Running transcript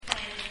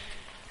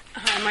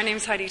My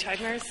name's Heidi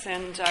Tyedmers,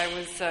 and I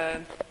was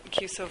a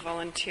CUSO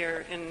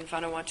volunteer in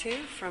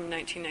Vanuatu from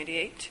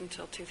 1998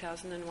 until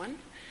 2001.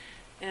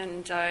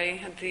 And I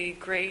had the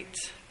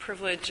great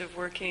privilege of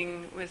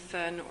working with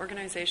an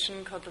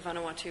organization called the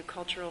Vanuatu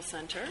Cultural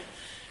Center,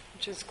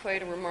 which is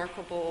quite a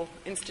remarkable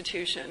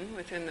institution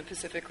within the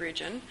Pacific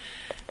region.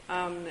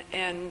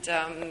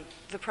 The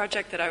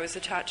project that I was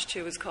attached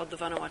to was called the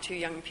Vanuatu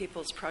Young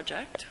People's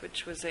Project,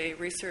 which was a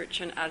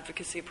research and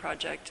advocacy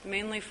project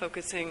mainly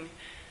focusing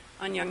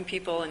on young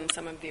people in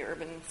some of the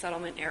urban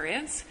settlement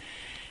areas.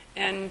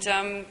 And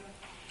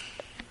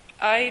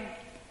I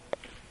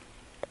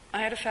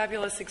had a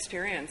fabulous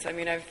experience. I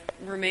mean, I've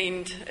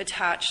remained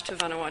attached to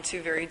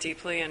Vanuatu very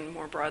deeply and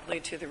more broadly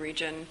to the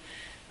region.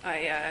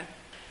 I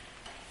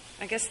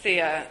guess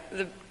the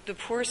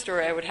poor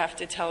story I would have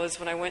to tell is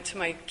when I went to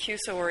my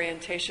CUSO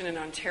orientation in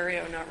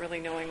Ontario, not really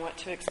knowing what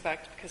to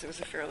expect because it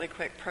was a fairly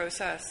quick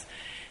process.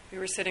 We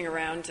were sitting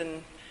around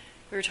and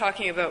we were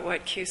talking about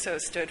what CUSO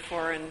stood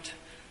for, and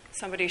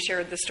somebody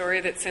shared the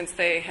story that since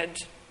they had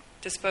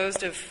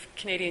disposed of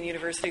Canadian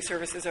University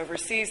Services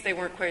overseas, they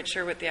weren't quite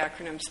sure what the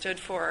acronym stood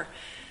for.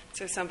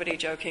 So somebody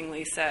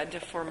jokingly said, a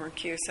former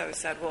CUSO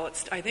said, well,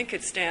 I think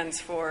it stands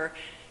for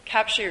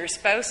Capture Your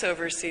Spouse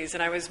Overseas,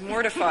 and I was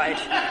mortified.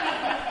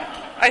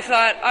 I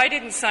thought, I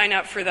didn't sign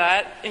up for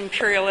that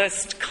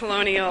imperialist,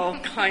 colonial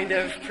kind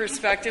of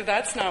perspective.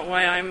 That's not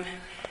why I'm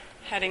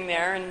heading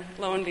there. And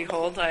lo and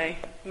behold, I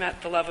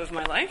met the love of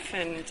my life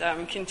and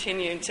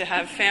continued to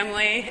have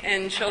family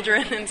and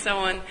children and so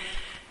on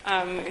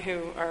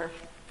who are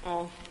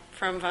all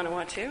from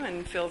Vanuatu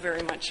and feel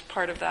very much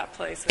part of that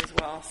place as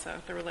well. So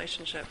the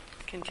relationship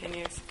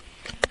continues.